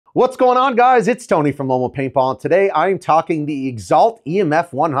What's going on, guys? It's Tony from Paintball, and today I'm talking the Exalt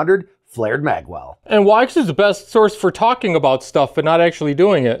EMF100 Flared Magwell. And Wax is the best source for talking about stuff but not actually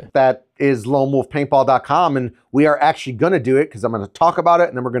doing it. That is LoneWolfPaintball.com, and we are actually going to do it because I'm going to talk about it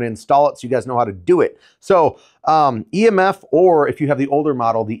and then we're going to install it so you guys know how to do it. So EMF, or if you have the older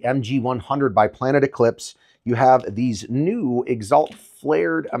model, the MG100 by Planet Eclipse, you have these new Exalt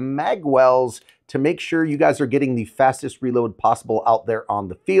Flared Magwells to make sure you guys are getting the fastest reload possible out there on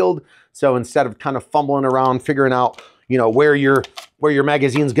the field. So instead of kind of fumbling around figuring out, you know, where your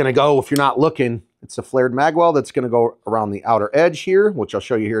magazine's going to go if you're not looking, it's a flared magwell that's going to go around the outer edge here, which I'll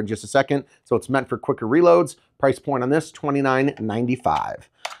show you here in just a second. So it's meant for quicker reloads. Price point on this, $29.95.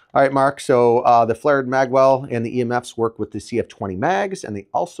 All right, Mark, so the flared magwell and the EMFs work with the CF20 mags, and they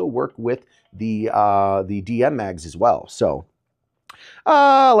also work with the DM mags as well. So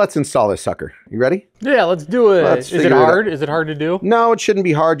let's install this sucker. You ready? Yeah, let's do it. Is it hard? Is it hard to do? No, it shouldn't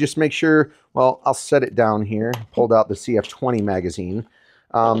be hard. Just make sure, well, I'll set it down here. Pulled out the CF20 magazine.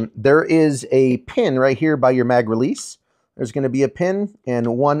 There is a pin right here by your mag release. There's going to be a pin,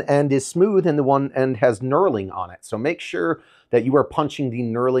 and one end is smooth and the one end has knurling on it. So make sure that you are punching the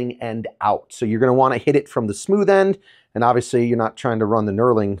knurling end out. So you're going to want to hit it from the smooth end, and obviously you're not trying to run the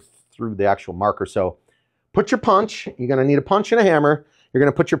knurling through the actual marker. So put your punch, you're going to need a punch and a hammer. You're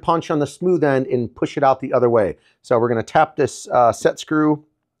going to put your punch on the smooth end and push it out the other way. So we're going to tap this set screw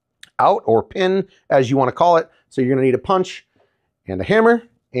out, or pin as you want to call it. So you're going to need a punch and a hammer,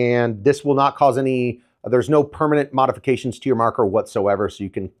 and this will not cause any, there's no permanent modifications to your marker whatsoever. So you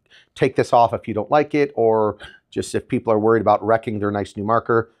can take this off if you don't like it, or just if people are worried about wrecking their nice new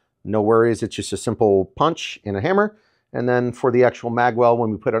marker, no worries. It's just a simple punch and a hammer. And then for the actual magwell, when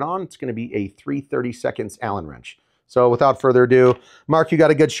we put it on, it's going to be a 3/32 Allen wrench. So without further ado, Mark, you got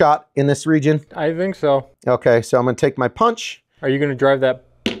a good shot in this region? I think so. Okay, so I'm going to take my punch. Are you going to drive that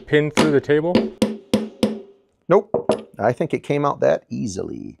pin through the table? Nope. I think it came out that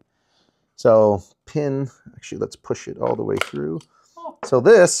easily. So pin, actually, let's push it all the way through. So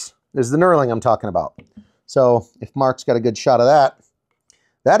this is the knurling I'm talking about. So if Mark's got a good shot of that,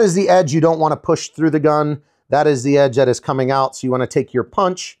 that is the edge you don't want to push through the gun. That is the edge that is coming out. So you want to take your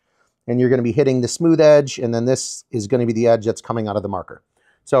punch and you're going to be hitting the smooth edge, and then this is going to be the edge that's coming out of the marker.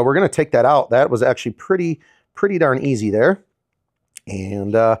 So we're going to take that out. That was actually pretty darn easy there.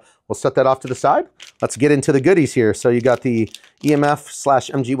 And we'll set that off to the side. Let's get into the goodies here. So you got the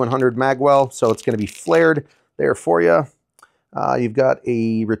EMF/MG100 magwell. So it's going to be flared there for you. You've got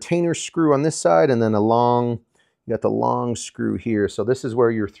a retainer screw on this side, and then you got the long screw here. So this is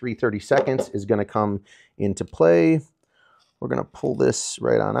where your 3/32 is going to come into play. We're going to pull this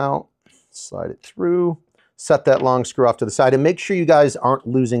right on out, slide it through, set that long screw off to the side, and make sure you guys aren't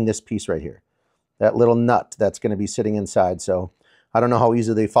losing this piece right here, that little nut that's going to be sitting inside. So I don't know how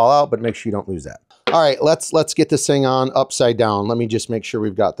easily they fall out, but make sure you don't lose that. All right, let's get this thing on upside down. Let me just make sure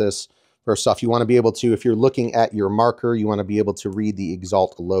we've got this. First off, you want to be able to, if you're looking at your marker, you want to be able to read the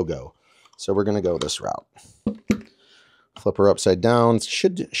Exalt logo. So we're going to go this route. Flip her upside down.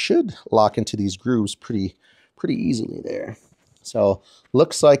 Should lock into these grooves pretty easily there. So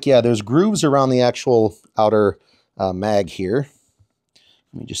looks like, yeah, there's grooves around the actual outer mag here.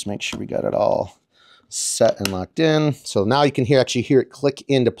 Let me just make sure we got it all set and locked in. So now you can actually hear it click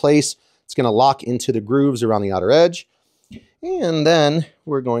into place. It's going to lock into the grooves around the outer edge. And then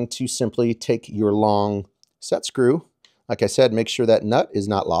we're going to simply take your long set screw. Like I said, make sure that nut is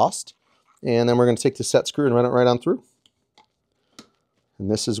not lost. And then we're going to take the set screw and run it right on through. And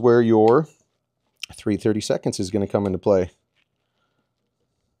this is where your 3/32 is going to come into play.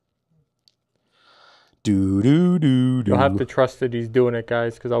 You'll have to trust that he's doing it,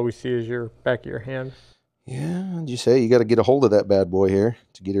 guys, because all we see is your back of your hand. Yeah, what'd you say? You got to get a hold of that bad boy here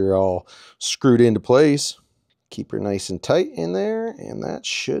to get her all screwed into place. Keep her nice and tight in there, and that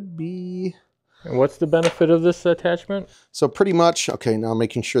should be... And what's the benefit of this attachment? So pretty much, okay, now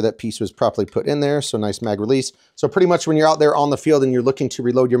making sure that piece was properly put in there, so nice mag release. So pretty much when you're out there on the field and you're looking to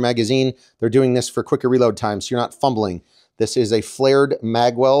reload your magazine, they're doing this for quicker reload times, so you're not fumbling. This is a flared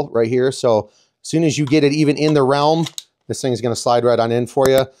magwell right here, so as soon as you get it even in the realm, this thing's going to slide right on in for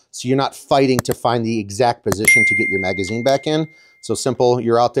you, so you're not fighting to find the exact position to get your magazine back in. So simple,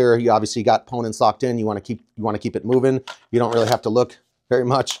 you're out there, you obviously got opponents locked in, you want to keep it moving. You don't really have to look very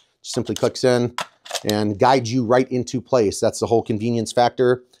much. Simply clicks in and guides you right into place. That's the whole convenience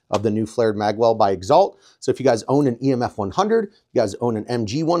factor of the new Flared Magwell by Exalt. So if you guys own an EMF100, you guys own an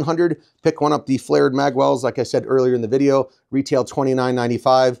MG100, pick one up. The Flared Magwells, like I said earlier in the video, retail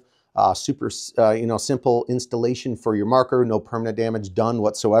 $29.95. Super, simple installation for your marker, no permanent damage done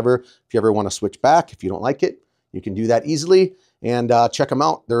whatsoever. If you ever want to switch back, if you don't like it, you can do that easily. And check them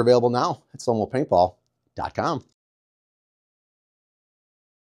out. They're available now at StonewallPaintball.com.